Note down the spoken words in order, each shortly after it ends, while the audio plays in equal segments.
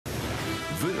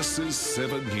This is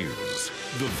 7 News,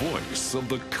 the voice of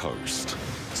the coast.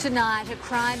 Tonight, a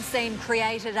crime scene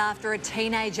created after a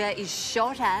teenager is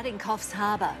shot at in Coffs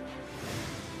Harbour.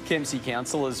 Kempsey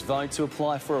councillors vote to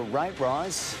apply for a rate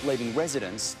rise, leaving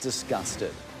residents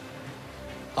disgusted.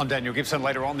 I'm Daniel Gibson.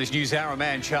 Later on this news hour, a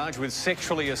man charged with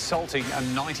sexually assaulting a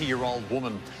 90-year-old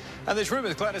woman. And there's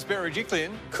rumours Gladys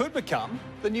Berejiklian could become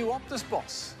the new Optus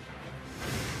boss.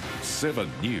 7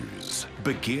 News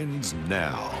begins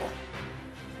now.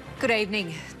 Good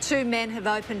evening. 2 men have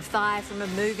opened fire from a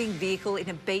moving vehicle in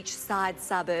a beachside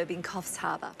suburb in Coffs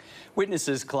Harbour.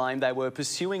 Witnesses claim they were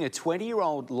pursuing a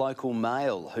 20-year-old local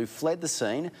male who fled the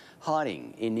scene,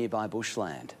 hiding in nearby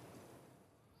bushland.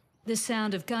 The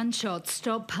sound of gunshots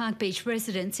stopped Park Beach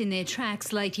residents in their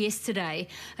tracks late yesterday.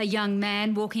 A young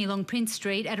man walking along Prince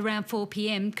Street at around 4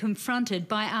 p.m. confronted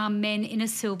by armed men in a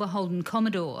silver Holden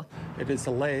Commodore. It is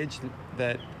alleged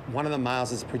that one of the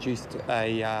males has produced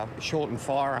a shortened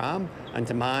firearm and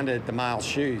demanded the male's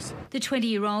shoes. The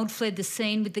 20-year-old fled the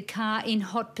scene with the car in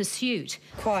hot pursuit.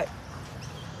 Quite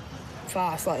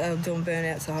fast, like they were doing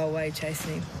burnouts the whole way,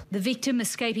 chasing him. The victim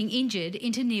escaping injured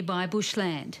into nearby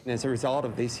bushland. As a result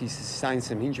of this, he sustained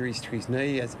some injuries to his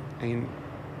knee in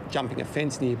jumping a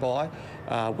fence nearby,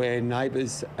 where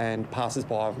neighbours and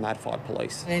passers-by have notified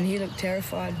police. And he looked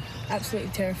terrified,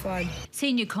 absolutely terrified.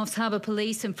 Senior Coffs Harbour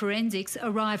Police and forensics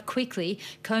arrived quickly,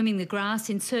 combing the grass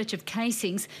in search of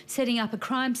casings, setting up a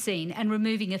crime scene and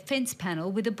removing a fence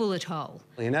panel with a bullet hole.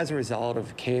 And as a result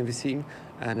of canvassing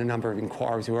and a number of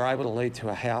inquiries, we were able to lead to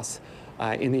a house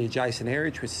in the adjacent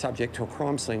area which was subject to a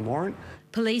crime scene warrant.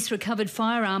 Police recovered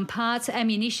firearm parts,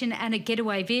 ammunition and a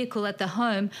getaway vehicle at the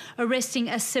home, arresting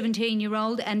a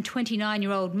 17-year-old and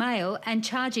 29-year-old male and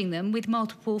charging them with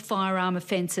multiple firearm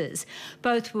offences.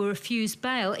 Both were refused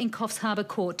bail in Coffs Harbour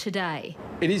Court today.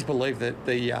 It is believed that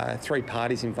the 3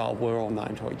 parties involved were all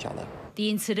known to each other. The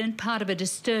incident part of a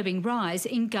disturbing rise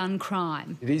in gun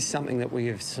crime. It is something that we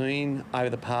have seen over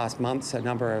the past months, a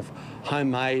number of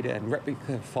homemade and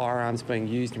replica firearms being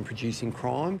used in producing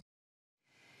crime.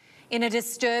 In a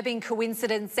disturbing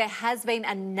coincidence, there has been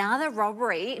another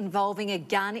robbery involving a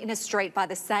gun in a street by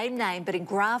the same name, but in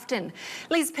Grafton.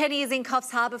 Liz Penny is in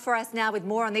Coffs Harbour for us now with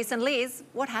more on this. And Liz,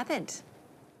 what happened?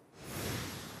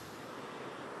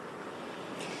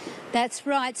 That's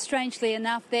right. Strangely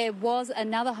enough, there was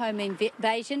another home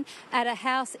invasion at a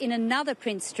house in another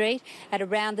Prince Street at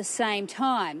around the same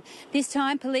time. This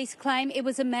time, police claim it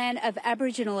was a man of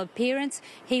Aboriginal appearance.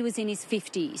 He was in his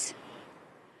 50s.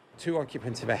 2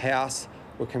 occupants of a house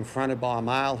were confronted by a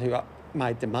male who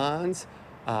made demands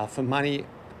for money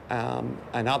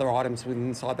and other items within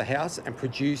inside the house and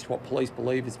produced what police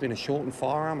believe has been a shortened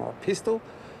firearm or a pistol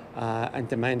and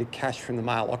demanded cash from the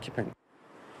male occupant.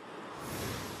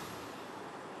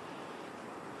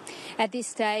 At this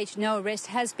stage, no arrest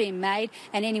has been made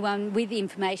and anyone with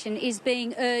information is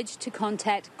being urged to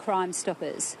contact Crime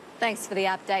Stoppers. Thanks for the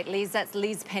update, Liz. That's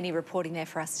Liz Penny reporting there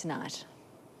for us tonight.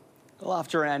 Well,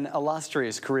 after an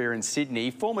illustrious career in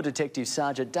Sydney, former Detective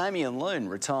Sergeant Damien Loon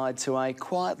retired to a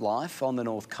quiet life on the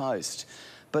North Coast.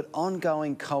 But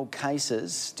ongoing cold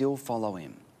cases still follow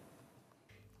him.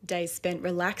 Days spent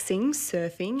relaxing,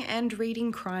 surfing and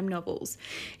reading crime novels.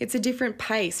 It's a different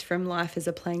pace from life as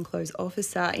a plainclothes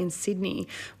officer in Sydney,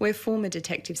 where former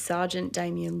Detective Sergeant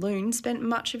Damien Loon spent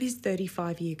much of his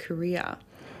 35-year career.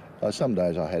 Some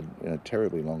days I had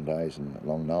terribly long days and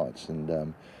long nights,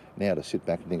 and now to sit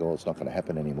back and think, oh, it's not going to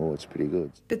happen anymore, it's pretty good.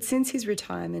 But since his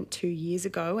retirement 2 years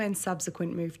ago and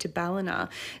subsequent move to Ballina,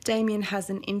 Damien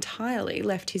hasn't entirely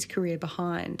left his career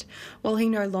behind. While he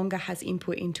no longer has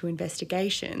input into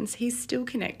investigations, he's still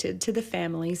connected to the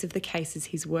families of the cases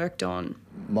he's worked on.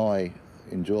 My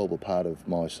enjoyable part of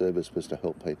my service was to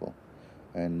help people,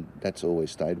 and that's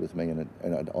always stayed with me, and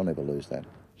I'll never lose that.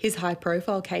 His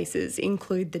high-profile cases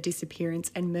include the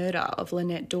disappearance and murder of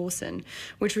Lynette Dawson,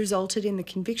 which resulted in the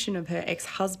conviction of her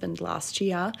ex-husband last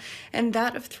year, and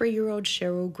that of 3-year-old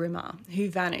Cheryl Grimmer,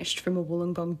 who vanished from a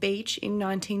Wollongong beach in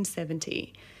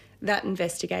 1970. That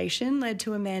investigation led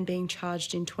to a man being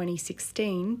charged in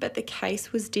 2016, but the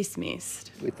case was dismissed.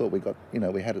 We thought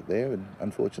we had it there, and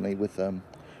unfortunately with the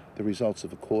results of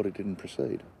the court, it didn't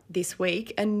proceed. This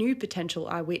week, a new potential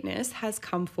eyewitness has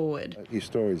come forward. His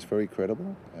story is very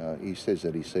credible. He says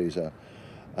that he sees a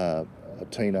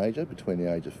teenager between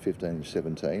the age of 15 and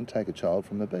 17 take a child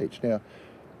from the beach. Now,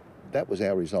 that was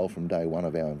our result from day one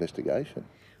of our investigation.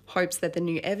 Hopes that the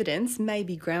new evidence may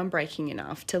be groundbreaking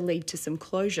enough to lead to some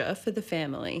closure for the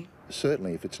family.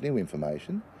 Certainly, if it's new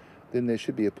information, then there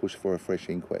should be a push for a fresh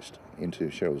inquest into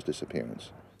Cheryl's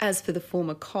disappearance. As for the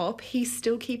former cop, he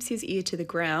still keeps his ear to the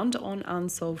ground on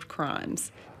unsolved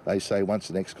crimes. They say once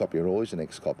an ex-cop, you're always an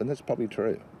ex-cop, and that's probably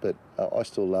true. But I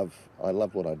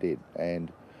love what I did,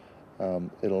 and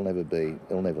it'll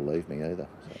never leave me either.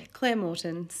 So. Claire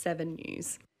Morton, 7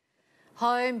 News.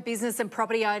 Home, business and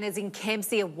property owners in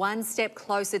Kempsey are one step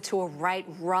closer to a rate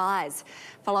rise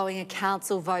following a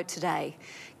council vote today.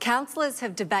 Councillors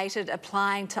have debated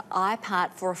applying to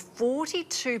IPART for a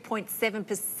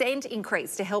 42.7%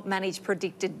 increase to help manage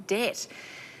predicted debt.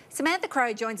 Samantha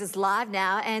Crowe joins us live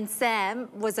now, and Sam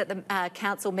was at the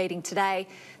council meeting today.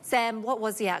 Sam, what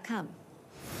was the outcome?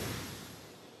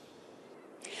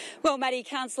 Well, Maddie,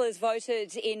 councillors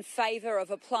voted in favour of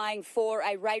applying for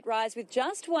a rate rise, with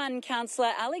just one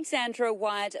councillor, Alexandra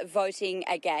Wyatt, voting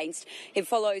against. It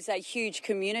follows a huge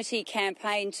community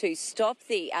campaign to stop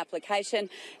the application,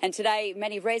 and today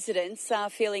many residents are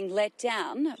feeling let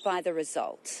down by the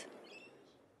result.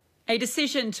 A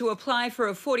decision to apply for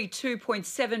a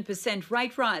 42.7%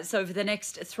 rate rise over the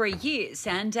next 3 years,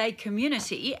 and a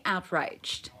community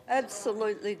outraged.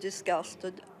 Absolutely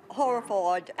disgusted.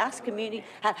 Horrified. Us community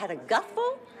have had a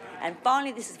gutful, and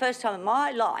finally this is the first time in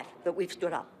my life that we've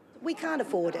stood up. We can't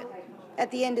afford it.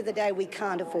 At the end of the day, we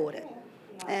can't afford it.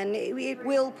 And it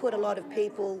will put a lot of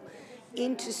people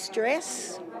into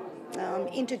stress,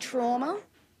 into trauma.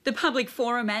 The public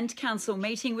forum and council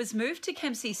meeting was moved to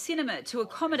Kempsey Cinema to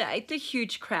accommodate the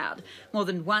huge crowd. More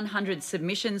than 100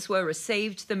 submissions were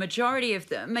received, the majority of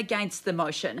them against the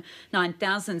motion.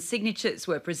 9,000 signatures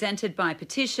were presented by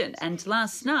petition, and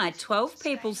last night 12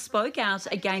 people spoke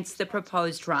out against the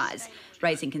proposed rise,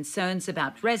 raising concerns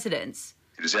about residents.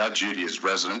 It is our duty as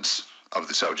residents of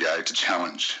this LGA to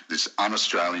challenge this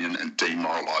un-Australian and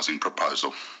demoralising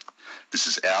proposal. This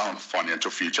is our financial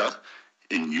future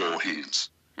in your hands.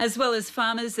 As well as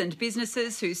farmers and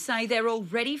businesses who say they're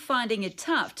already finding it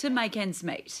tough to make ends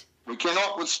meet. We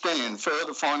cannot withstand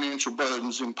further financial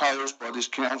burdens imposed by this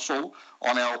council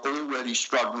on our already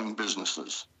struggling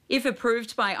businesses. If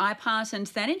approved by IPART and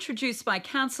then introduced by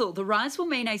council, the rise will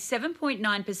mean a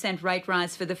 7.9% rate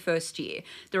rise for the first year,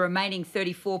 the remaining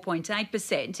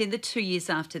 34.8% in the 2 years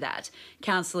after that.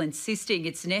 Council insisting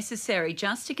it's necessary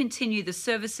just to continue the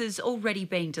services already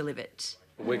being delivered.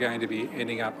 We're going to be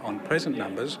ending up on present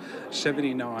numbers,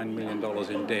 $79 million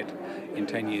in debt in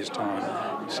 10 years'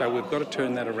 time. So we've got to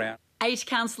turn that around. 8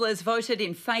 councillors voted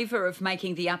in favour of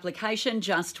making the application.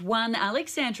 Just one,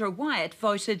 Alexandra Wyatt,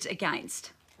 voted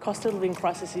against. Cost of living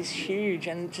crisis is huge,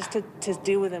 and just to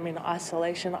deal with them in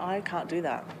isolation, I can't do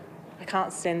that. I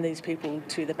can't send these people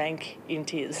to the bank in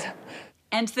tears.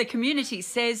 And the community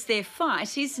says their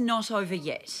fight is not over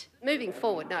yet. Moving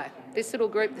forward, no. This little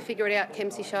group, the Figure It Out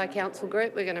Kempsey Shire Council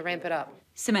group, we're going to ramp it up.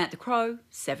 Samantha Crowe,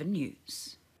 7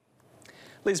 News.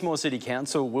 Lismore City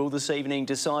Council will this evening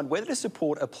decide whether to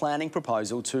support a planning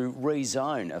proposal to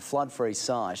rezone a flood-free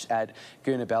site at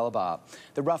Goonabalabar.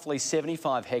 The roughly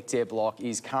 75-hectare block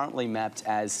is currently mapped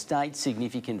as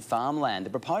state-significant farmland. The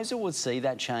proposal would see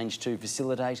that change to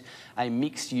facilitate a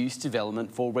mixed-use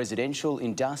development for residential,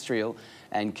 industrial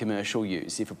and commercial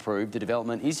use. If approved, the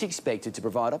development is expected to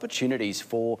provide opportunities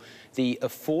for the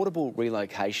affordable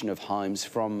relocation of homes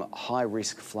from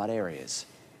high-risk flood areas.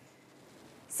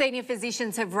 Senior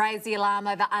physicians have raised the alarm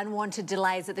over unwanted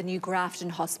delays at the new Grafton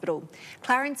Hospital.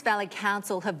 Clarence Valley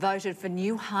Council have voted for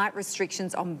new height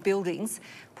restrictions on buildings,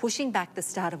 pushing back the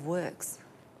start of works.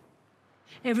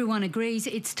 Everyone agrees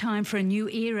it's time for a new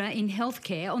era in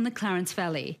healthcare on the Clarence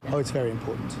Valley. Oh, it's very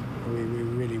important. We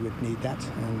really would need that,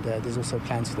 and there's also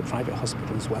plans for the private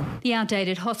hospital as well. The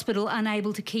outdated hospital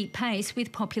unable to keep pace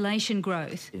with population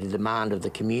growth. The demand of the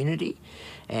community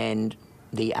and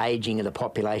the ageing of the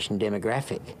population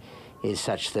demographic is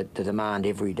such that the demand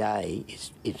every day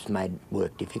it's made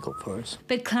work difficult for us.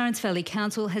 But Clarence Valley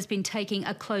Council has been taking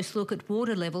a close look at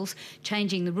water levels,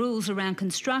 changing the rules around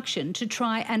construction to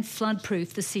try and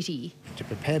flood-proof the city. To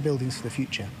prepare buildings for the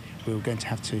future, we were going to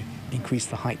have to increase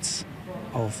the heights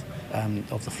of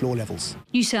the floor levels.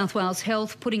 New South Wales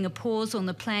Health putting a pause on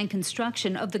the planned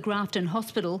construction of the Grafton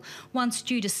Hospital, once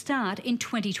due to start in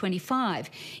 2025,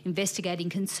 investigating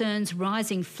concerns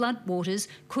rising floodwaters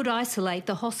could isolate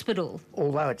the hospital.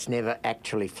 Although it's never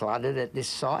actually flooded at this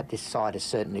site has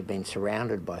certainly been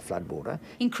surrounded by floodwater.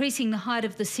 Increasing the height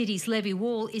of the city's levee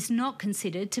wall is not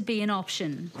considered to be an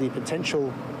option. The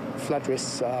potential flood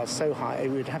risks are so high, we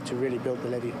would have to really build the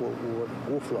levee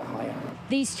an awful lot higher.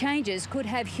 These changes could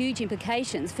have huge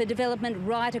implications for development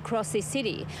right across this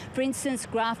city. For instance,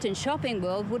 Grafton Shopping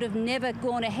World would have never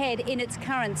gone ahead in its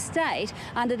current state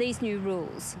under these new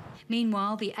rules.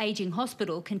 Meanwhile, the ageing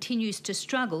hospital continues to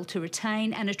struggle to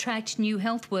retain and attract new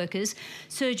health workers,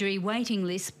 surgery waiting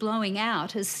lists blowing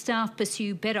out as staff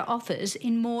pursue better offers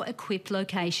in more equipped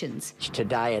locations.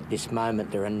 Today, at this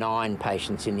moment, there are 9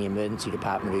 patients in the emergency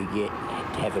department who yet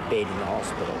have a bed in the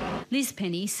hospital. Liz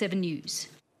Penny, 7 News.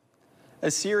 A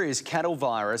serious cattle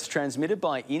virus transmitted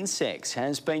by insects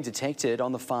has been detected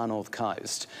on the far north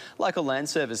coast. Local land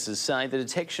services say the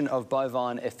detection of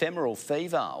bovine ephemeral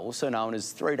fever, also known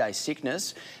as 3-day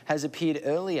sickness, has appeared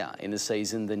earlier in the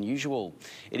season than usual.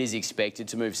 It is expected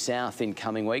to move south in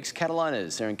coming weeks. Cattle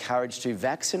owners are encouraged to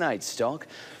vaccinate stock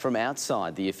from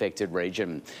outside the affected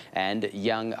region and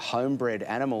young homebred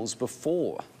animals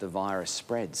before the virus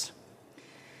spreads.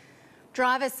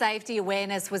 Driver safety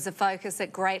awareness was a focus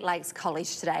at Great Lakes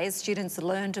College today as students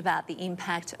learned about the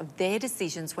impact of their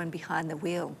decisions when behind the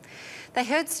wheel. They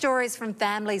heard stories from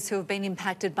families who have been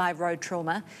impacted by road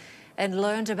trauma and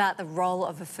learned about the role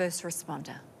of a first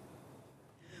responder.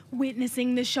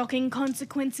 Witnessing the shocking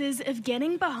consequences of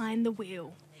getting behind the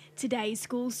wheel. Today,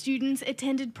 school students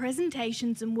attended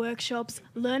presentations and workshops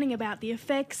learning about the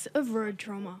effects of road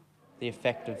trauma. The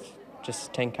effect of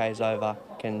just 10 k's over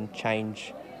can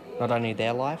change not only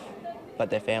their life,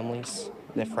 but their families,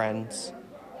 their friends,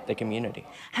 their community.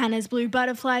 Hannah's Blue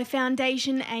Butterfly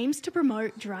Foundation aims to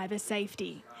promote driver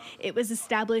safety. It was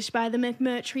established by the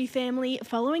McMurtry family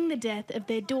following the death of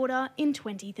their daughter in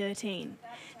 2013.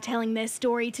 Telling their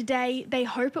story today, they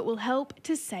hope it will help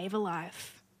to save a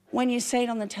life. When you see it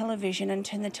on the television and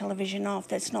turn the television off,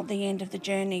 that's not the end of the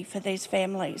journey for these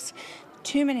families.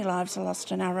 Too many lives are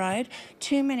lost on our road,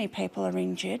 too many people are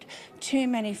injured, too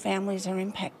many families are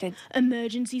impacted.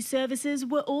 Emergency services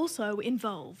were also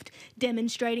involved,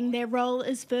 demonstrating their role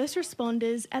as first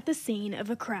responders at the scene of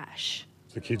a crash.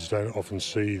 The kids don't often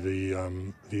see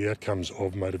the outcomes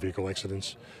of motor vehicle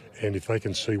accidents, and if they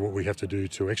can see what we have to do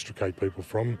to extricate people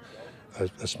from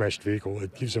a smashed vehicle,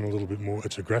 it gives them a little bit more.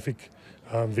 It's a graphic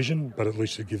vision, but at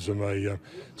least it gives them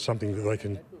something that they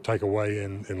can take away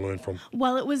and learn from.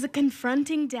 While it was a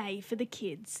confronting day for the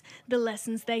kids, the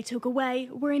lessons they took away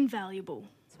were invaluable.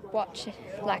 Watch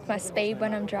my speed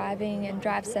when I'm driving and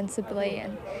drive sensibly,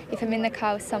 and if I'm in the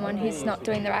car with someone who's not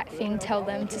doing the right thing, tell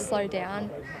them to slow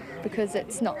down, because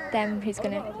it's not them who's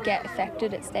going to get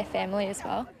affected, it's their family as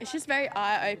well. It's just very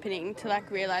eye-opening to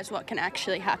realise what can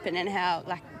actually happen and how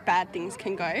bad things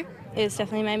can go. It's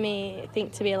definitely made me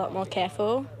think to be a lot more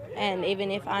careful, and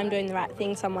even if I'm doing the right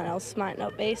thing, someone else might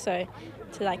not be, so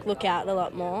to look out a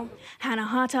lot more. Hannah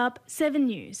Hartup, 7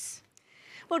 News.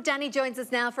 Well, Danny joins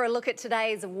us now for a look at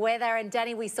today's weather. And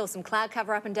Danny, we saw some cloud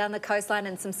cover up and down the coastline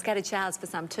and some scattered showers for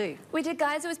some too. We did,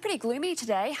 guys. It was pretty gloomy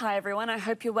today. Hi, everyone. I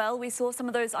hope you're well. We saw some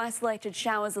of those isolated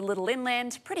showers a little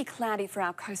inland. Pretty cloudy for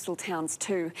our coastal towns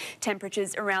too.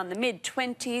 Temperatures around the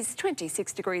mid-20s,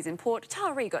 26 degrees in Port.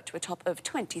 Taree got to a top of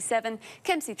 27.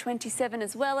 Kempsey 27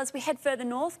 as well. As we head further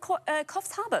north,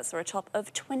 Coffs Harbour saw a top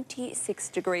of 26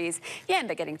 degrees.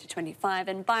 Yamba getting to 25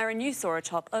 and Byron, you saw a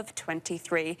top of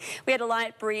 23. We had a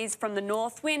light breeze from the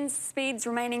north, winds speeds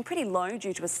remaining pretty low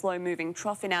due to a slow-moving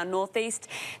trough in our northeast.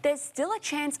 There's still a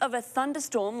chance of a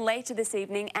thunderstorm later this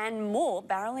evening and more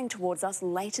barrelling towards us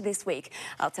later this week.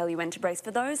 I'll tell you when to brace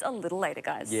for those a little later,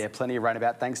 guys. Yeah, plenty of rain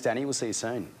about. Thanks, Danny. We'll see you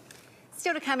soon.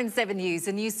 Still to come in 7 News,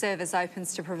 a new service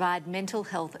opens to provide mental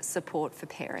health support for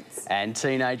parents. And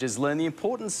teenagers learn the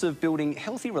importance of building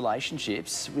healthy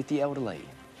relationships with the elderly.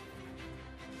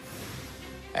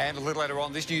 And a little later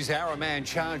on this news hour, a man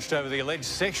charged over the alleged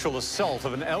sexual assault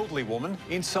of an elderly woman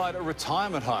inside a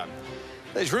retirement home.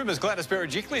 There's rumours Gladys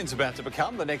Berejiklian's about to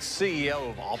become the next CEO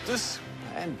of Optus.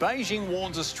 And Beijing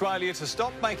warns Australia to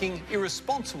stop making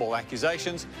irresponsible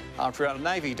accusations after our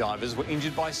Navy divers were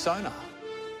injured by sonar.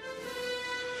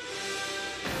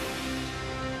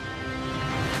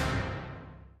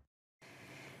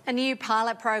 A new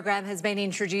pilot program has been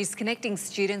introduced connecting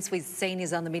students with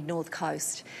seniors on the Mid-North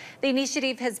Coast. The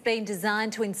initiative has been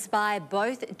designed to inspire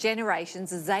both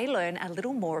generations as they learn a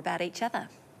little more about each other.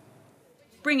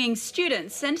 Bringing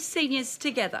students and seniors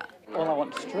together. Well, I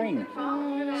want string.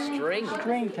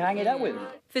 String to hang it up with.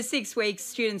 For 6 weeks,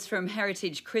 students from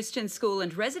Heritage Christian School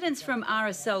and residents from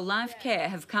RSL Life Care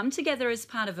have come together as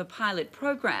part of a pilot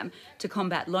program to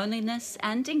combat loneliness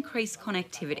and increase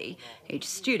connectivity. Each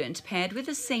student paired with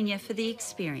a senior for the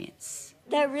experience.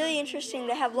 They're really interesting.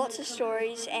 They have lots of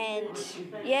stories, and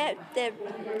yeah, they're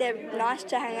nice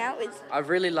to hang out with. I've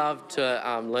really loved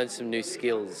to learn some new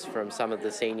skills from some of the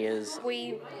seniors.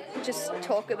 We just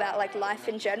talk about like life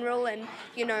in general, and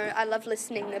you know, I love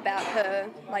listening about her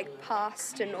like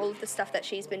past and all of the stuff that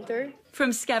she's been through.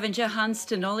 From scavenger hunts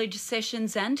to knowledge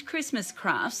sessions and Christmas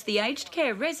crafts, the aged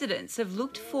care residents have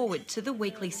looked forward to the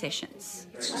weekly sessions.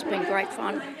 It's just been great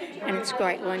fun and it's a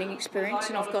great learning experience,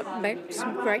 and I've got met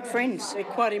some great friends. They're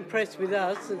quite impressed with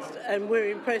us and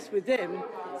we're impressed with them,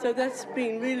 so that's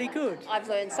been really good. I've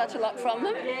learned such a lot from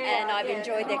them and I've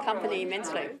enjoyed their company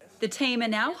immensely. The team are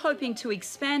now hoping to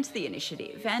expand the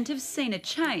initiative and have seen a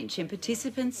change in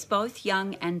participants, both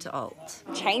young and old.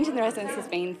 Change in the residents has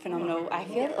been phenomenal. I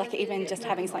feel like even just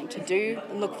having something to do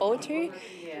and look forward to,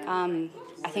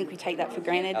 I think we take that for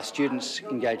granted. Our students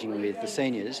engaging with the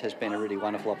seniors has been a really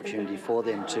wonderful opportunity for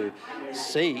them to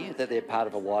see that they're part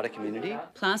of a wider community.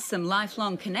 Plus, some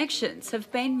lifelong connections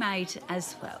have been made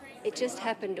as well. It just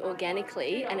happened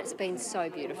organically and it's been so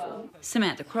beautiful.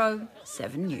 Samantha Crowe,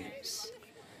 7 News.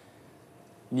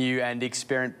 New and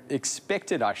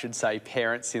expected,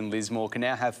 parents in Lismore can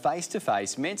now have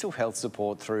face-to-face mental health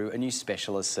support through a new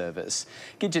specialist service.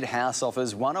 Gidget House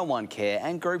offers one-on-one care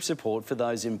and group support for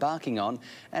those embarking on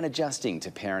and adjusting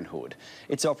to parenthood.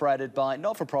 It's operated by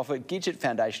not-for-profit Gidget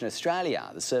Foundation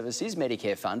Australia. The service is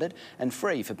Medicare funded and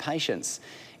free for patients.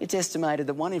 It's estimated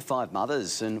that 1 in 5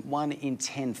 mothers and 1 in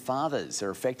 10 fathers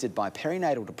are affected by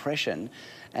perinatal depression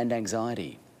and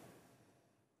anxiety.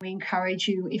 We encourage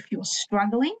you, if you're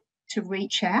struggling, to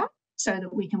reach out so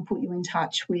that we can put you in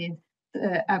touch with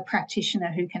a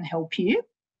practitioner who can help you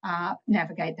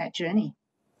navigate that journey.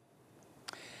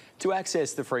 To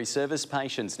access the free service,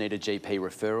 patients need a GP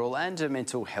referral and a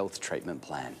mental health treatment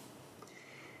plan.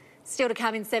 Still to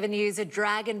come in 7 News, a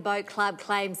Dragon Boat Club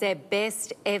claims their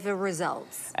best ever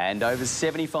results. And over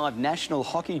 75 national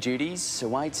hockey duties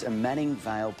awaits a Manning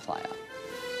Vale player.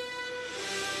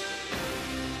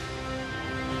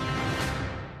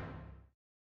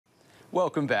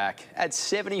 Welcome back. At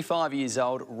 75 years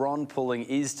old, Ron Pulling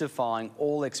is defying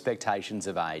all expectations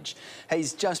of age.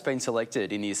 He's just been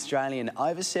selected in the Australian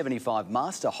over 75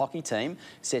 master hockey team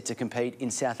set to compete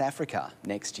in South Africa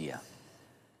next year.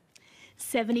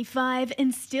 75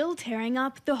 and still tearing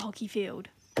up the hockey field.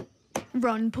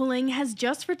 Ron Pulling has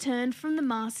just returned from the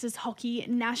Masters Hockey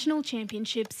National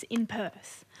Championships in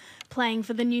Perth, playing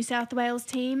for the New South Wales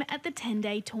team at the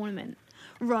 10-day tournament.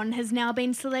 Ron has now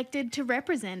been selected to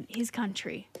represent his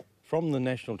country. From the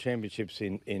national championships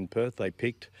in Perth, they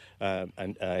picked a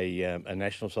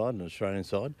national side, an Australian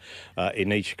side,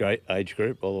 in each age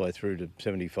group, all the way through to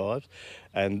 75s.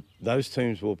 And those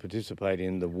teams will participate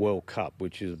in the World Cup,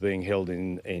 which is being held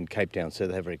in Cape Town,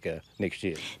 South Africa, next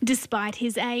year. Despite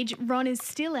his age, Ron is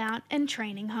still out and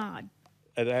training hard.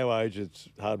 At our age, it's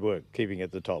hard work, keeping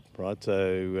at the top, right?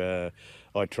 So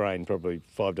I train probably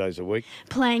 5 days a week.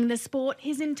 Playing the sport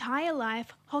his entire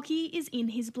life, hockey is in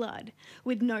his blood,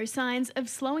 with no signs of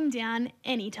slowing down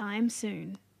anytime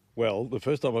soon. Well, the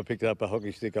first time I picked up a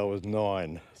hockey stick, I was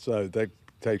 9, so that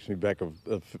takes me back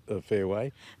a fair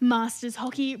way. Masters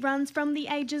hockey runs from the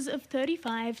ages of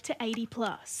 35 to 80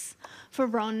 plus. For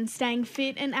Ron, staying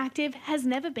fit and active has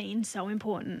never been so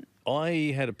important.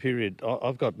 I had a period,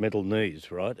 I've got metal knees,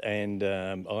 right, and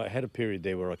I had a period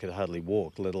there where I could hardly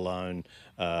walk, let alone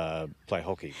play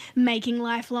hockey. Making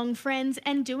lifelong friends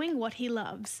and doing what he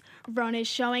loves, Ron is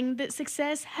showing that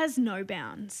success has no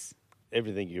bounds.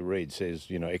 Everything you read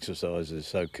says, you know, exercise is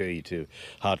so key to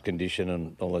heart condition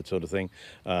and all that sort of thing.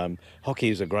 Hockey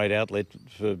is a great outlet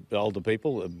for older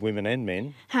people, women and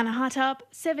men. Hannah Hartup,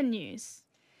 7 News.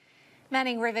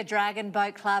 Manning River Dragon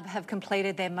Boat Club have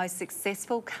completed their most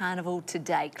successful carnival to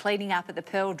date, cleaning up at the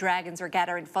Pearl Dragons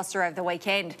Regatta in Foster over the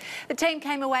weekend. The team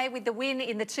came away with the win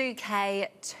in the 2K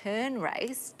turn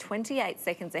race, 28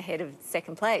 seconds ahead of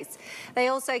second place. They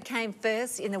also came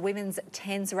first in the women's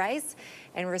 10s race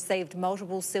and received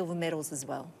multiple silver medals as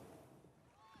well.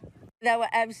 They were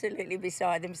absolutely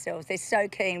beside themselves. They're so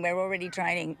keen. We're already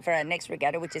training for our next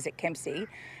regatta, which is at Kempsey,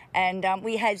 and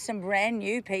we had some brand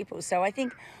new people. So I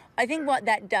think what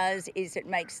that does is it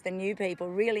makes the new people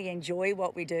really enjoy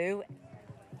what we do.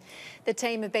 The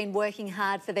team have been working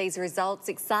hard for these results,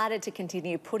 excited to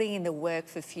continue putting in the work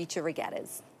for future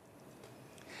regattas.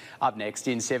 Up next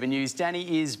in 7 News,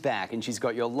 Danny is back and she's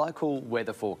got your local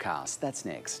weather forecast. That's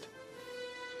next.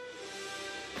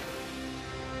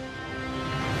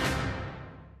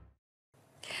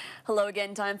 Hello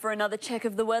again, time for another check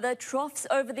of the weather. Troughs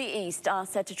over the east are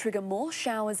set to trigger more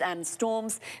showers and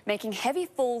storms, making heavy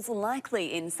falls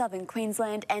likely in southern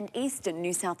Queensland and eastern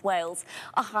New South Wales.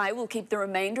 A high will keep the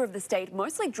remainder of the state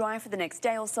mostly dry for the next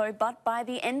day or so, but by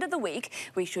the end of the week,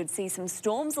 we should see some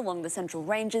storms along the central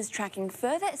ranges tracking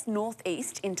further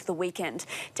northeast into the weekend.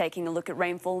 Taking a look at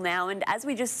rainfall now, and as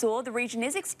we just saw, the region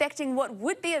is expecting what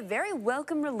would be a very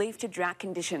welcome relief to drought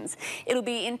conditions. It'll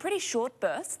be in pretty short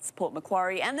bursts. Port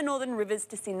Macquarie and the northern rivers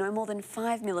to see no more than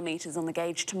 5 millimetres on the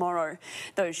gauge tomorrow.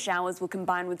 Those showers will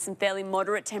combine with some fairly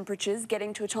moderate temperatures,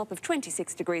 getting to a top of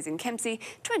 26 degrees in Kempsey,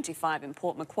 25 in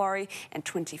Port Macquarie and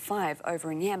 25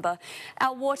 over in Yamba.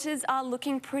 Our waters are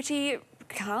looking pretty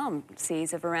calm,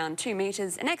 seas of around 2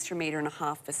 metres, an extra metre and a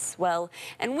half for swell,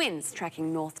 and winds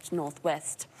tracking north to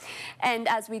northwest. And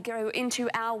as we go into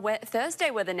our Thursday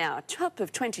weather now, top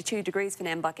of 22 degrees for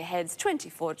Nambucca Heads,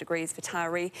 24 degrees for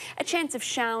Taree, a chance of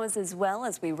showers as well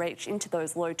as we reach into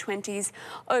those low 20s.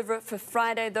 Over for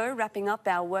Friday though, wrapping up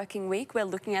our working week, we're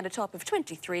looking at a top of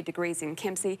 23 degrees in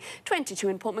Kempsey, 22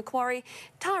 in Port Macquarie.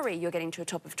 Taree, you're getting to a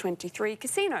top of 23.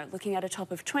 Casino, looking at a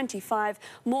top of 25.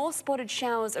 More spotted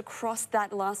showers across that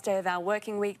last day of our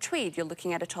working week. Tweed, you're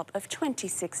looking at a top of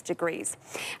 26 degrees.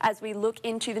 As we look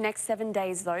into the next 7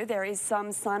 days though, there is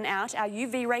some sun out. Our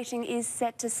UV rating is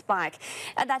set to spike.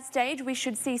 At that stage, we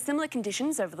should see similar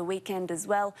conditions over the weekend as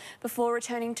well, before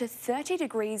returning to 30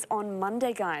 degrees on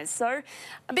Monday, guys. So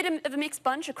a bit of a mixed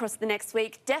bunch across the next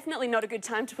week. Definitely not a good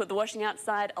time to put the washing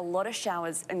outside. A lot of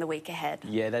showers in the week ahead.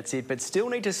 Yeah, that's it. But still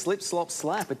need to slip, slop,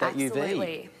 slap at that Absolutely.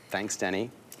 UV. Thanks,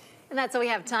 Danny. And that's all we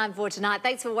have time for tonight.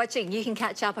 Thanks for watching. You can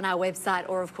catch up on our website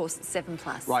or, of course,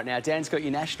 7plus. Right now, Dan's got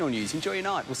your national news. Enjoy your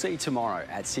night. We'll see you tomorrow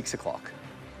at 6 o'clock.